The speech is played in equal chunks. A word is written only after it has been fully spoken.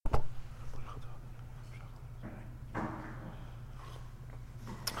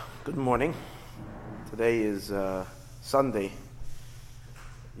Good morning. Today is Sunday,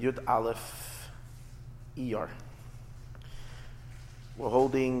 Yud Aleph Iyar. We're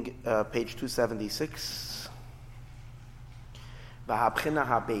holding page 276, V'habchina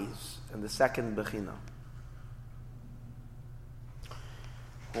habeis, and the second bechina.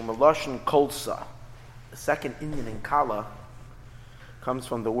 U'meloshen kolsa, the second Indian in Kala comes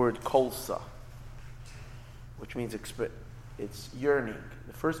from the word kolsa, which means it's yearning.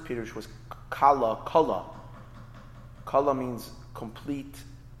 The first Pirush was kala. Kala means complete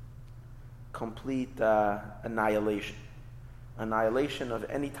annihilation. Annihilation of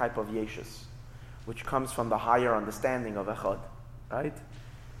any type of yeshus, which comes from the higher understanding of echad. Right?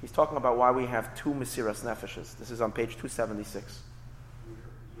 He's talking about why we have two Mesiras Nefeshes. This is on page 276.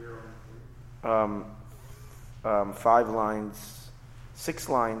 6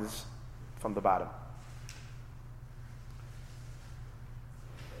 lines from the bottom.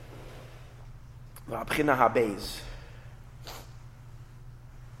 V'habchina habeis.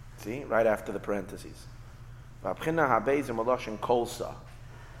 See, right after the parentheses. V'habchina habeis and meloshen kolsa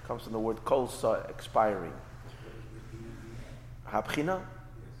comes from the word kolsa, expiring. Habchina,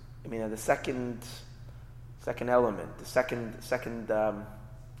 I mean the second element, the second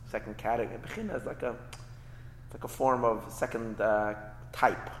category. Bechina is like a form of second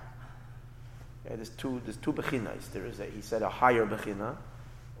type. Yeah, there's two bechinas. He said a higher bechina,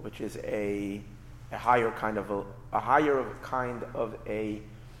 which is a higher kind of a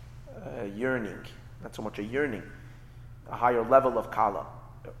yearning, not so much a yearning, a higher level of kala.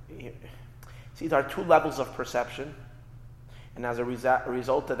 See, there are two levels of perception, and as a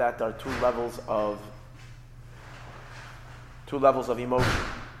result of that, there are two levels of emotion.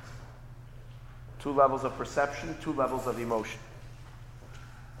 2 levels of perception, 2 levels of emotion.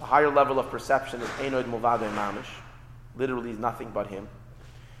 The higher level of perception is Einoid Mulvado Mamish, literally is nothing but him.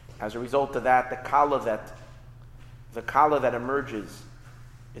 As a result of that, the kala that emerges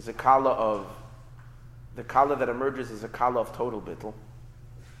is a kala of total bittul,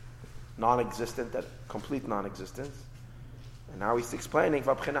 non-existent, that complete non-existence. And now he's explaining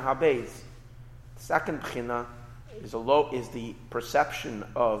v'abchina habeis. The second bchina is the perception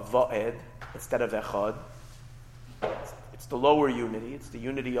of va'ed instead of echad. It's the lower unity. It's the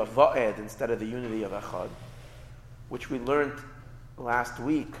unity of va'ed instead of the unity of echad, which we learned last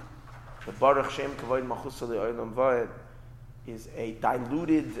week. The Baruch Shem Kavod Machusa Le'olam Va'ed is a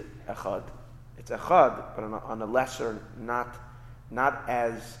diluted echad. It's echad, but on a lesser, not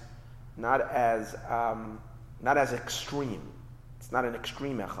as extreme. It's not an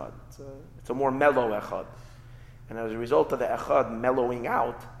extreme echad. It's a more mellow echad. And as a result of the echad mellowing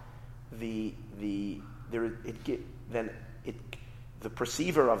out, the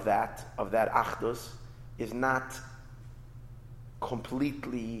perceiver of that achdus is not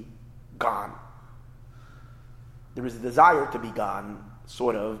completely gone. There is a desire to be gone,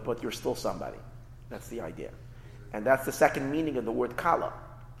 sort of, but you're still somebody. That's the idea. And that's the second meaning of the word kala.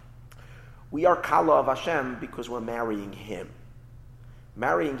 We are kala of Hashem because we're marrying Him.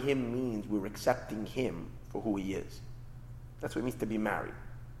 Marrying Him means we're accepting Him for who He is. That's what it means to be married.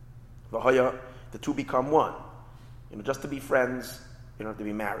 The two become one. Just to be friends, you don't have to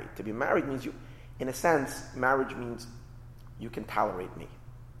be married. To be married means in a sense, marriage means you can tolerate me.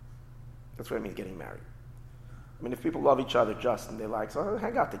 That's what it means, getting married. I mean, if people love each other and they like, so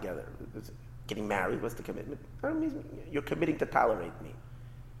hang out together. Getting married, what's the commitment? That means you're committing to tolerate me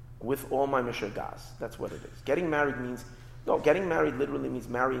with all my mishagas. That's what it is. Getting married literally means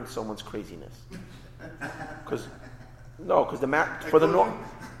marrying someone's craziness. For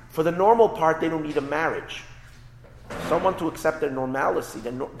the normal part, they don't need a marriage. Someone to accept their normalcy,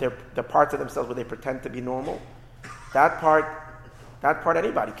 their parts of themselves where they pretend to be normal. That part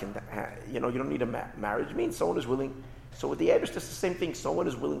anybody can have. You don't need a marriage. It means someone is willing. So with the Eibishter, it's the same thing. Someone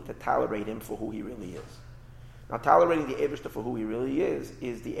is willing to tolerate him for who he really is. Now, tolerating the Eibishter for who he really is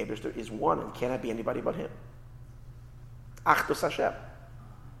the Eibishter is one and cannot be anybody but him. Achdus Hashem.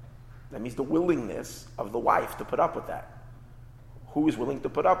 That means the willingness of the wife to put up with that. Who is willing to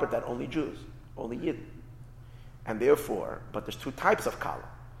put up with that? Only Jews. Only Yid. And therefore, but there's 2 types of kala.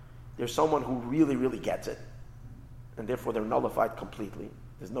 There's someone who really, really gets it, and therefore they're nullified completely.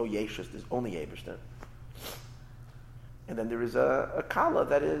 There's no yeshus, there's only Eibishter. And then there is a kala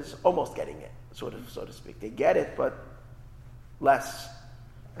that is almost getting it, so to speak. They get it, but less.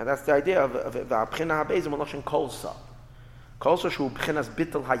 And that's the idea of v'habchina habeis meloshen kolsa. Kolsa shu b'chinas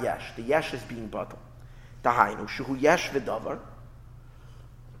bittul hayesh. The yesh is being bittul. Dahainu shu yesh v'davar.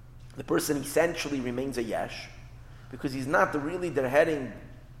 The person essentially remains a yesh because he's not they're heading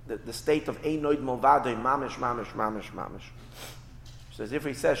the state of Einoid Mulvado Mamish. So as if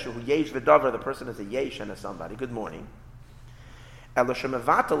he says, Shu yesh v'davar, the person is a yesh and a somebody. Good morning. Elo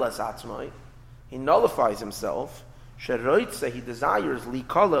shemevatel es atzmai, he nullifies himself. Sheroitze, he desires li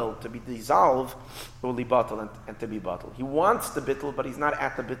kolel, to be dissolved, or li batel, and to be batel. He wants the bittel, but he's not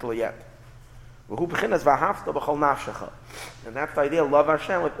at the bittel yet. And that's the idea, love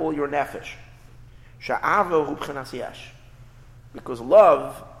Hashem with all your nefesh. Because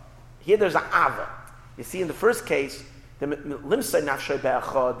love, here there's an ava. You see, in the first case, there's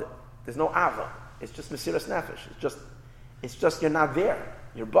no ava. It's just mesiras nefesh. It's just you're not there.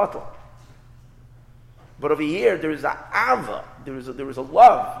 You're batel. But over here, there is a ava. There is a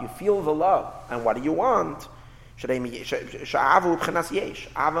love. You feel the love. And what do you want? Ava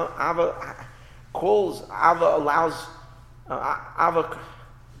calls, Ava allows,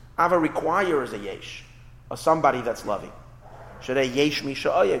 Ava requires a yesh, a somebody that's loving. Yesh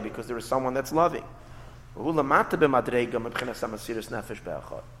misha because there is someone that's loving. This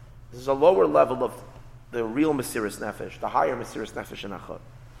is a lower level of the real mesiras nefesh, the higher mesiras nefesh in achad.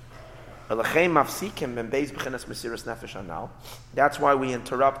 That's why we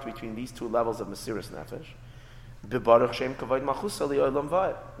interrupt between these two levels of mesiras nefesh. We say Baruch Shem Kavod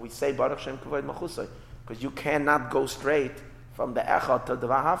Machusay because you cannot go straight from the Echad to the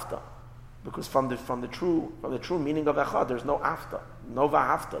Vahafta, because from the true meaning of Echad there's no Afta, no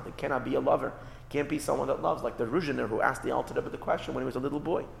Vahafta. There cannot be a lover, can't be someone that loves, like the Ruzhiner who asked the Alter Rebbe the question when he was a little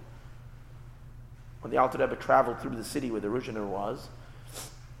boy. When the Alter Rebbe traveled through the city where the Ruzhiner was,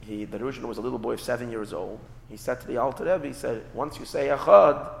 the Ruzhiner was a little boy of 7 years old. He said to the Alter Rebbe, he said, once you say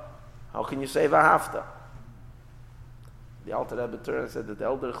Echad, how can you say Vahafta? The Alter Rebbe turned and said that the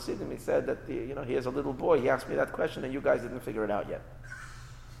elder Chassidim, he said that he has a little boy. He asked me that question, and you guys didn't figure it out yet.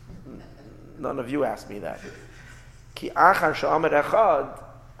 None of you asked me that. Ki achar she'amer echad,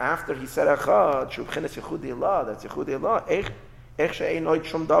 after he said echad, shu b'chinas yichudi Allah, that's yichudi Allah. Ech she'ein oid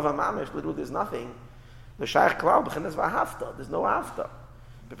shum davar mamish, literally there's nothing. The shaykh klal b'chinas v'hafta, there's no hafta.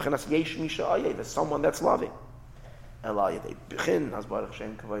 B'chinas yesh misha ayeh, there's someone that's loving. Elah yedei b'chin, as Baruch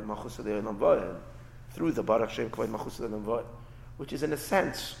Shem kavod machus adei olam v'ed. Through the Baruch Shem Kavod Malchus Adam Vod, which is in a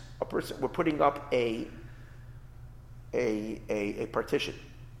sense a person. We're putting up a partition.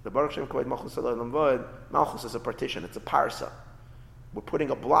 The Baruch Shem Kavod Malchus Adam Vod, Malchus is a partition. It's a parsa. We're putting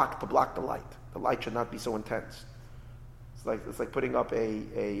a block to block the light. The light should not be so intense. It's like putting up a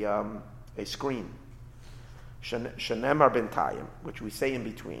screen. Shenemar bentayim, which we say in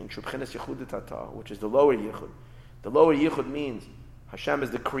between. Shubchenes Yechud Tata, which is the lower Yichud. The lower Yichud means Hashem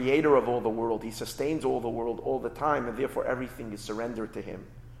is the creator of all the world. He sustains all the world all the time, and therefore everything is surrendered to Him.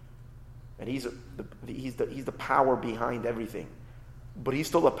 And He's the power behind everything. But He's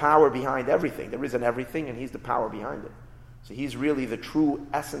still the power behind everything. There isn't everything, and He's the power behind it. So He's really the true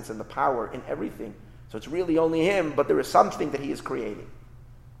essence and the power in everything. So it's really only Him, but there is something that He is creating.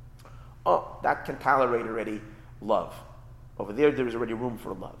 Oh, that can tolerate already love. Over there is already room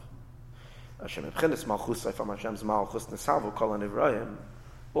for love. Hashem Ebchenes Malchusay, from Hashem's Malchus Nesalvu Kol HaNivraim,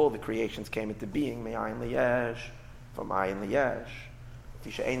 all the creations came into being, Me'ayin Liyesh, from Ayin Liyesh,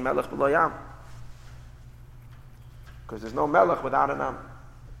 Tisha Ein Melech B'lo Yam. Because there's no Melech without an Am.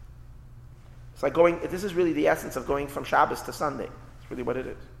 It's like this is really the essence of going from Shabbos to Sunday. It's really what it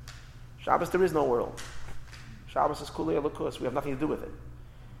is. Shabbos, there is no world. Shabbos is Kulei Elokus, we have nothing to do with it.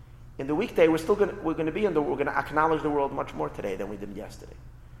 In the weekday, we're going to acknowledge the world much more today than we did yesterday.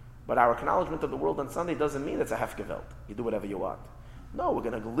 But our acknowledgement of the world on Sunday doesn't mean it's a hefgevelt. You do whatever you want. No, we're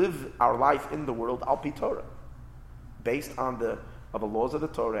going to live our life in the world al pi Torah, based on the laws of the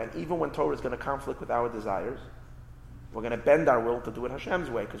Torah. And even when Torah is going to conflict with our desires, we're going to bend our will to do it Hashem's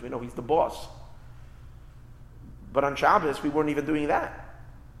way because we know He's the boss. But on Shabbos, we weren't even doing that.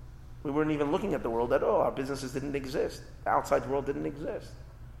 We weren't even looking at the world at all. Our businesses didn't exist. The outside world didn't exist.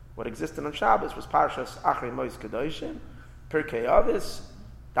 What existed on Shabbos was Parshas Achrei Mos Kedoshim, Pirkei Avos,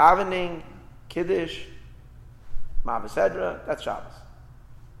 davening, Kiddush, Ma'avesedra, that's Shabbos.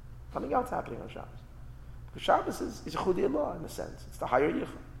 Nothing else happening on Shabbos. Because Shabbos is Yichudi Allah in a sense. It's the higher Yichud.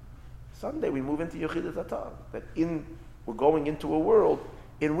 Sunday we move into Yechidat Atah. That we're going into a world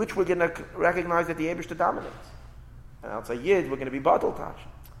in which we're going to recognize that the Eibishter dominates. And outside Yid, we're going to be Batal Tash.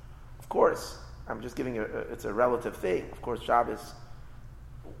 Of course, I'm just giving it's a relative thing. Of course, Shabbos,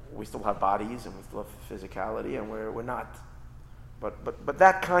 we still have bodies and we still have physicality and we're not. But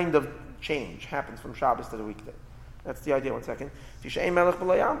that kind of change happens from Shabbos to the weekday. That's the idea. 1 second. Because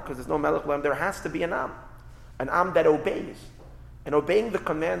there's no melech b'layam, there has to be an am that obeys, and obeying the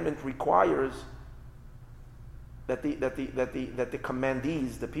commandment requires that the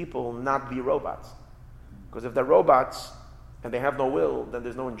commandees, the people, not be robots. Because if they're robots and they have no will, then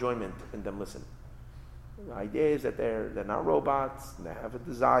there's no enjoyment in them listening. The idea is that they're not robots, and they have a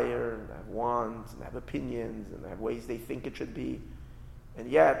desire, and they have wants, and they have opinions, and they have ways they think it should be. And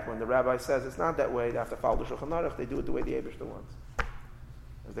yet, when the rabbi says it's not that way, they have to follow the Shulchan Aruch, they do it the way the Eibishter wants.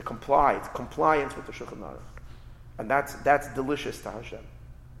 As they comply, it's compliance with the Shulchan Aruch. And that's delicious to Hashem.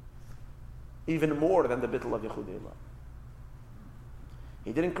 Even more than the bittul of Yechud Eilah.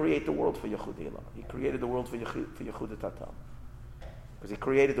 He didn't create the world for Yechud Eilah. He created the world for Yechud Tatam. Because he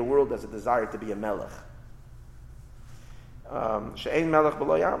created the world as a desire to be a melech. She'ein melech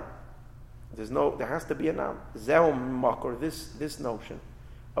b'lo yam. There has to be a nam. Zehu makor, this notion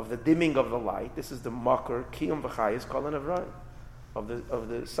of the dimming of the light, this is the makor, kiyum v'chayis kol hanevraim, of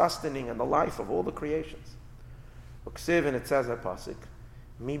the sustaining and the life of all the creations. Uksiv, and it says at pasuk,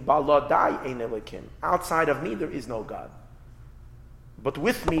 mi baladai ein Elokim. Outside of me there is no God, but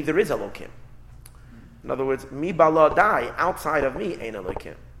with me there is Elokim. In other words, mi baladai, outside of me ein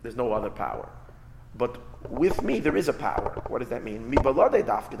Elokim. There's no other power, but with me there is a power. What does that mean? Mi baladai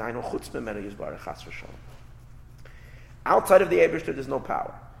dafkedainu chutz memenu yizbarach chas v'shalom. Outside of the Eibishter there's no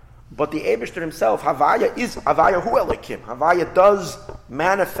power, but the Eibishter himself, Havaya is Havaya hu Elokim. Havaya does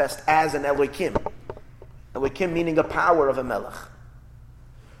manifest as an Elokim. Elokim meaning a power of a melech.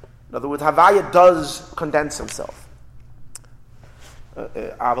 In other words, Havaya does condense himself.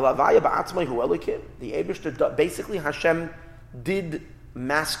 The Eibishter, basically Hashem did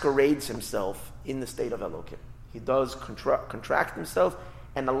masquerades himself in the state of Elokim. He does contract himself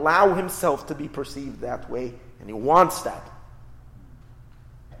and allow himself to be perceived that way, and he wants that.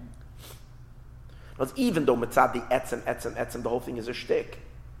 Because even though mitzad the etzem, the whole thing is a shtick,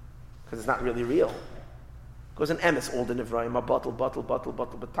 because it's not really real. Because an emes, all the Nevrayim are bottle,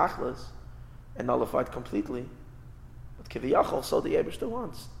 betachlis, and nullified completely. But Kiviyachol, so the Eibishter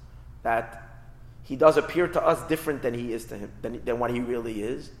wants. That he does appear to us different than he is to him, than what he really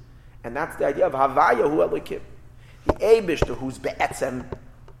is. And that's the idea of Havaya hu Elokim. The Eibishter, who's be'etzem,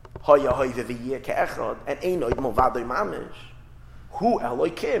 hoya hoy v'viyeh ke'echad, and einoid movadoy mamish, hu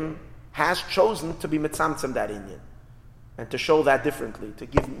Elokim, has chosen to be mitzamtzem that inyan. And to show that differently, to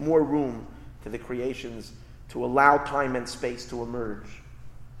give more room to the creations, to allow time and space to emerge,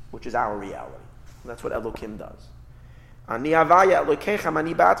 which is our reality. And that's what Elokim does. Ani havaya Elokeichem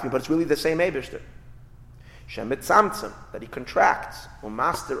ani ba'atzmi, but it's really the same Eibishter. Shem mitzamtzem, that he contracts,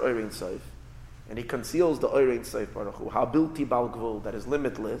 u'master oirein soif, and he conceals the oirein soif baruch hu, habilti bal gvul, that is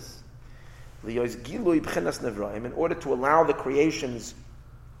limitless, liyois gilui b'chenas nevraim, in order to allow the creations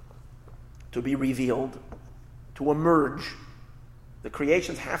to be revealed, to emerge. The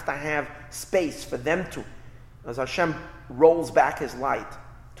creations have to have space for them to, as Hashem rolls back his light,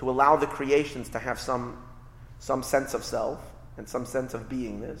 to allow the creations to have some sense of self and some sense of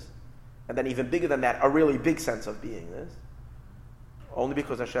beingness, and then even bigger than that, a really big sense of beingness, only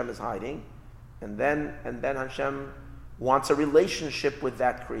because Hashem is hiding, and then Hashem wants a relationship with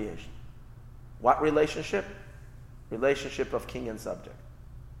that creation. What relationship? Relationship of king and subject.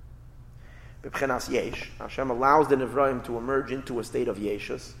 B'bchenas yesh, Hashem allows the Nevraim to emerge into a state of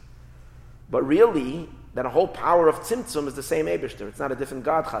yeshus, but really, that whole power of tzimtzum is the same Eibishter. It's not a different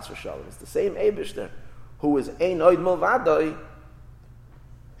God, chas v'shalom. It's the same Eibishter, who is ein oid milvadoi,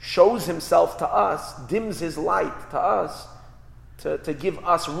 shows himself to us, dims his light to us, to give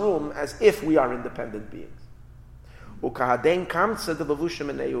us room as if we are independent beings. Ukahadein kamtza de levushim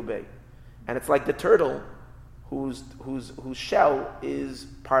enei, and it's like the turtle whose shell is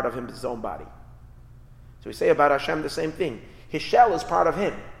part of his own body. So we say about Hashem the same thing. His shell is part of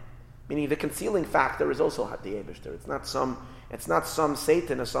him, meaning the concealing factor is also the Eibishter. It's not some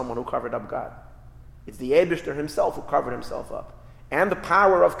Satan or someone who covered up God. It's the Eibishter himself who covered himself up, and the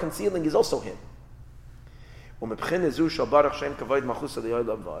power of concealing is also him. And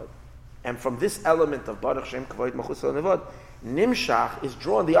from this element of Baruch Shem Kavod Machus Nevod, Nimshach is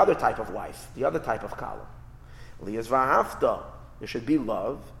drawn the other type of life, the other type of column. Liyaz v'ahavta, there should be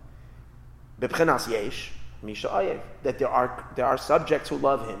love. B'bchenas yesh, misha ayev, that there are subjects who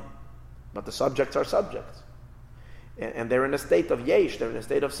love him, but the subjects are subjects, and they're in a state of yesh, they're in a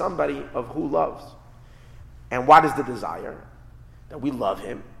state of somebody of who loves. And what is the desire? That we love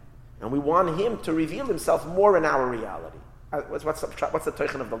him, and we want him to reveal himself more in our reality. What's the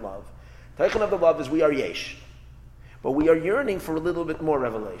teichen of the love? Teichen of the love is we are yesh, but we are yearning for a little bit more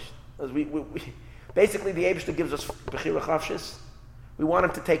revelation. As we basically, the Eibishter gives us bechira chavshis. We want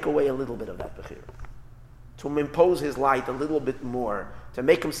him to take away a little bit of that bechira, to impose his light a little bit more, to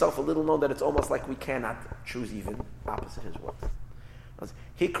make himself a little known that it's almost like we cannot choose even opposite his will.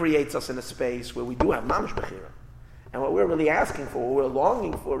 He creates us in a space where we do have mamish bechira. And what we're really asking for, what we're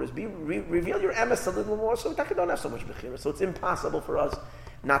longing for, is reveal your emes a little more, so we don't have so much bechira. So it's impossible for us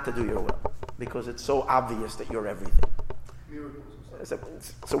not to do your will. because it's so obvious that you're everything.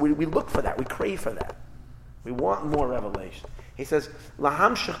 So we look for that. We crave for that. We want more revelation. He says,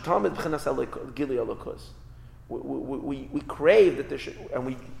 "Laham shechtamid b'chinas gili elokus." We crave that there should, and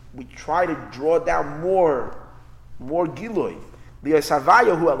we try to draw down more gilui.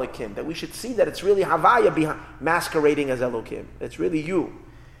 That we should see that it's really Havaya masquerading as Elokim. It's really you.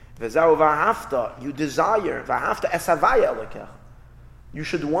 You desire es Havaya Elokech. You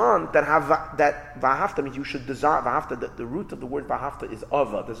should want that Vahafta means you should desire. Vahafta, the root of the word Vahafta is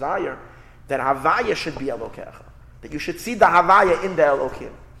Ava, desire, that Havaya should be Elokech. That you should see the Havaya in the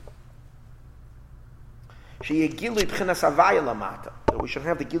Elokim. That we should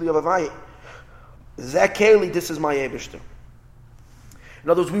have the Gili of Havaya. Zekeli, this is my Eibishter. In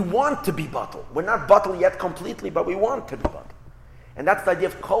other words, we want to be batal. We're not batal yet completely, but we want to be batal. And that's the idea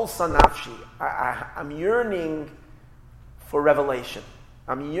of kol sanafshi. I'm yearning for revelation.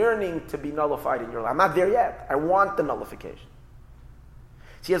 I'm yearning to be nullified in your life. I'm not there yet. I want the nullification.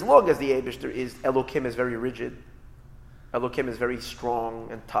 See, as long as the Eibishter is, Elokim is very rigid, Elokim is very strong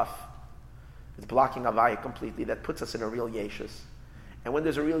and tough, it's blocking Havaya completely, that puts us in a real yeshus. And when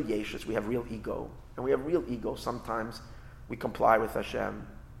there's a real yeshus, we have real ego. And we have real ego. Sometimes we comply with Hashem.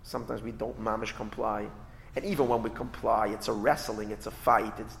 Sometimes we don't mamish comply. And even when we comply, it's a wrestling, it's a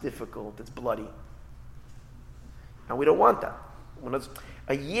fight, it's difficult, it's bloody. And we don't want that.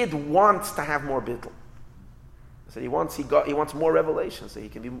 A yid wants to have more bittul. So he wants more revelation, so he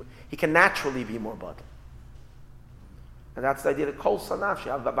can naturally be more bittul. And that's the idea of kol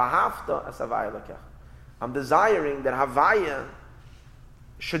sanafshi. I'm desiring that Havaya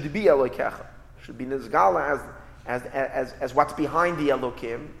should be Elokecha, should be Nizgala as what's behind the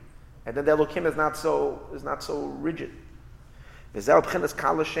Elokim, and then the Elokim is not so rigid. V'zel b'chinas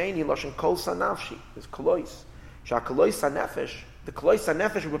kalasheni loshen kol sanafshi is kolois. Sha'kolois sanefesh, the kolois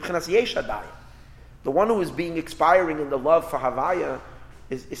sanefesh b'chinas yesh adayim. The one who is being expiring in the love for Havaya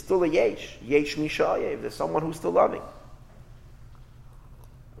is still a yesh mishayev. There's someone who's still loving.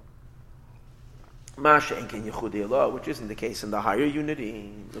 Which isn't the case in the higher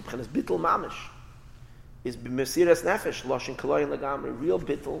unity. The b'chinas bittul mamish is b'mesiras nefesh loshen koloy legamri. Real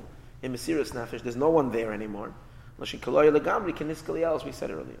bittul in mesiras nefesh. There's no one there anymore. Loshen koloy legamri keniskaliel, as we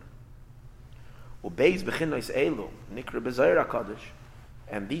said earlier. Ubeis b'chinos elu nikra b'zayir hakadosh.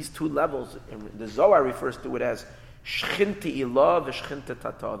 And these two levels, the Zohar refers to it as shchinti ilah v'shchinti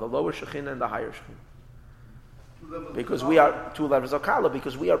tata, the lower shechina and the higher shechina. Because we are two levels of kala.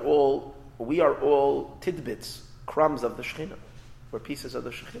 Because we are all tidbits, crumbs of the Shekhinah. We're pieces of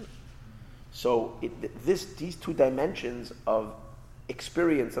the Shekhinah. So these two dimensions of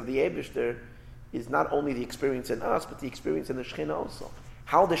experience of the Eibishter is not only the experience in us, but the experience in the Shekhinah also.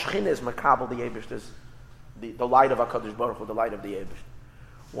 How the Shekhinah is makabel the Eibishter, the light of HaKadosh Baruch Hu, the light of the Eibishter.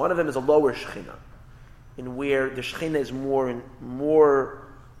 One of them is a lower Shekhinah, in where the Shekhinah is more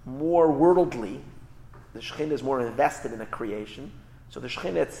worldly. The Shekhinah is more invested in a creation. So the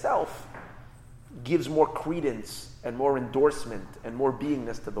Shekhinah itself gives more credence and more endorsement and more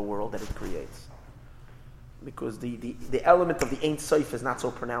beingness to the world that it creates. Because the element of the Ein Sof is not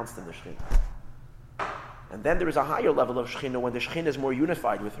so pronounced in the Shekhinah. And then there is a higher level of Shekhinah when the Shekhinah is more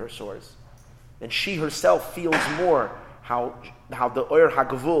unified with her source. And she herself feels more how the Oyer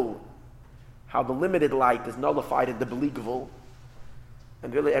HaGvul, how the limited light is nullified in the Beli Gvul.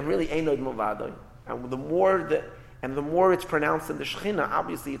 And really Einod Movadoi. And the more it's pronounced in the Shekhinah,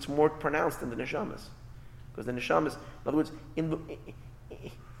 obviously it's more pronounced in the Neshamas. Because the Neshamas, in other words,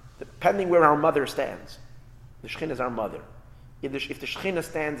 depending where our mother stands, the Shekhinah is our mother. If the Shekhinah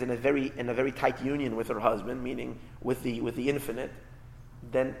stands in a very tight union with her husband, meaning with the infinite,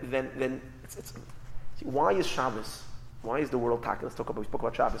 then it's see, why is Shabbos? Why is the world taka? We spoke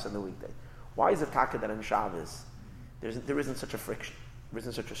about Shabbos on the weekday. Why is it taka that on Shabbos there isn't such a friction? There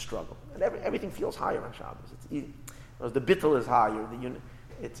isn't such a struggle, and everything feels higher on Shabbos. The bittul is higher.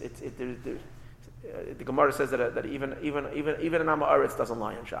 The Gemara says that even an Am Haaretz doesn't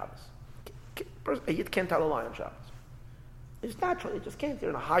lie on Shabbos. A Yid can't tell a lie on Shabbos. It's natural. You just can't.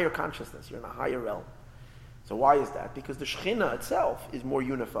 You're in a higher consciousness. You're in a higher realm. So why is that? Because the Shekhinah itself is more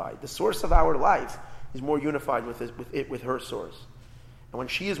unified. The source of our life is more unified with her source. And when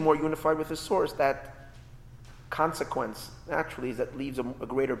she is more unified with his source, that consequence naturally is that leaves a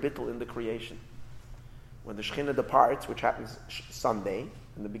greater bittul in the creation. When the Shekhinah departs, which happens Sunday,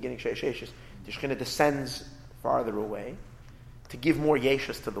 in the beginning Sheishis, the Shekhinah descends farther away to give more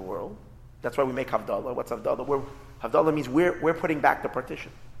yeshus to the world. That's why we make Havdalah. What's Havdalah? Havdalah means we're putting back the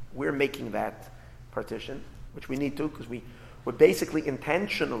partition. We're making that partition, which we need to, because we're basically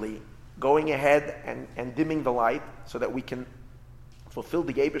intentionally going ahead and dimming the light so that we can fulfill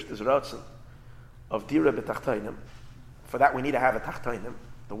the Eibishter's Ratzon of dira b'tachtainim. For that we need to have a tachtainim.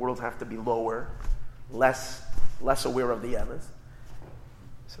 The worlds have to be lower, less aware of the emes.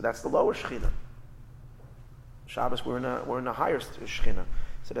 So that's the lower Shechina. Shabbos we're in a higher Shechina.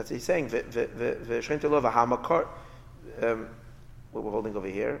 So that's he's saying the Shechina lo v'hamakar. What we're holding over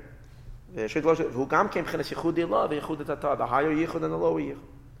here. The higher yichud and the lower yichud.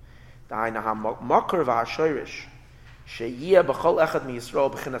 The makar v'hashayrish sheyiyah b'chol echad miyisrael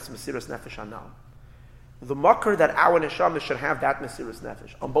b'chinas mesiras nefesh anal. The makar that our neshama should have that mesiras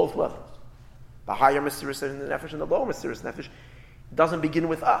nefesh on both levels. The higher mesiras nefesh and the lower mesiras nefesh doesn't begin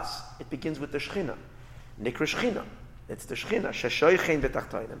with us. It begins with the Shechina. Nikra Shechina. It's the Shechina. Sheshoychein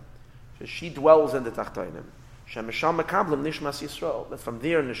b'tachtainim. She dwells in the tachtainim. Shemesham mekablim nishmas Yisrael. That from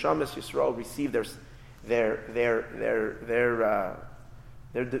there, neshamas Yisrael receive their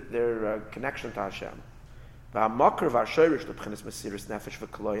connection to Hashem. V'hamakar v'ashayrish l'b'chinas mesiras nefesh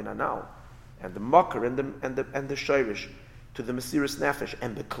v'koloyin anal, and the makar and the shayrish to the mesiras nefesh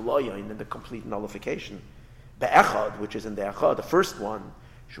and the koloyin and the complete nullification. Be'echad, which is in the echad, the first one,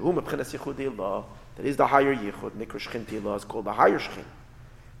 shehu meb'chinas yichud ilah, that is the higher yichud. Nikra shchin ilah is called the higher shchin.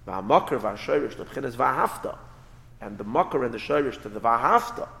 V'hamakar v'ashayrish l'b'chinas v'ahafta, and the makar and the shayrish to the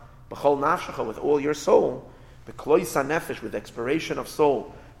v'ahafta, b'chol nafshecha, with all your soul. The kloisa nefesh, with expiration of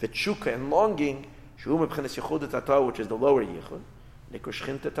soul, the tshuka and longing, shehu meb'chinas yichud tata, which is the lower yichud. Nikra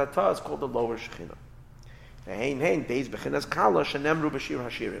shchin tata is called the lower shechina. The hein beis b'chinas kala shenemru b'shir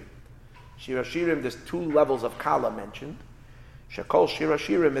hashirim. Shir hashirim, there's two levels of kala mentioned. Shekol shir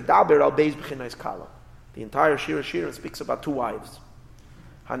hashirim medaber al beis b'chinas kala. The entire shir hashirim speaks about two wives.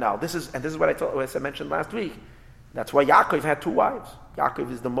 Now this is what I mentioned last week. That's why Yaakov had two wives.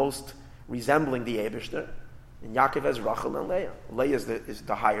 Yaakov is the most resembling the Eibishter, and Yaakov has Rachel and Leah. Leah is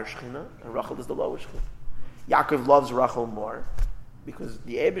the higher Shechina, and Rachel is the lower Shechina. Yaakov loves Rachel more because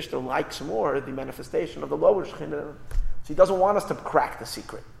the Eibishter likes more the manifestation of the lower Shechina. So he doesn't want us to crack the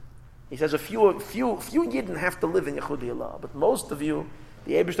secret. He says a few Yidden have to live in Yechud Allah, but most of you,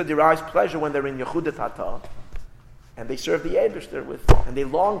 the Eibishter derives pleasure when they're in Yechud Tata, and they serve the Eibishter and they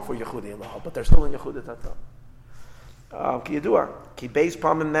long for Yechud Allah, but they're still in Yechud Tata. Ki yedua, ki beis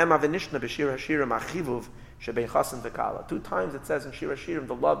pamim mem avenishna b'shir hashirim achivuv shebein chasen v'kala. 2 times it says in Shir Hashirim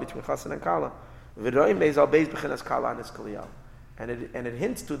the love between chasen and kala. V'roim beis al beis b'chinas kala and eskaliyal, and it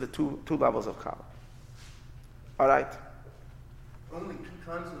hints to the two levels of kala. All right. Only 2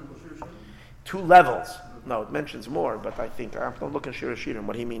 times in the Shir Hashirim? 2 levels. No, it mentions more, but I think I have to look in Shir Hashirim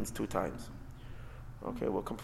what he means 2 times. Okay, we'll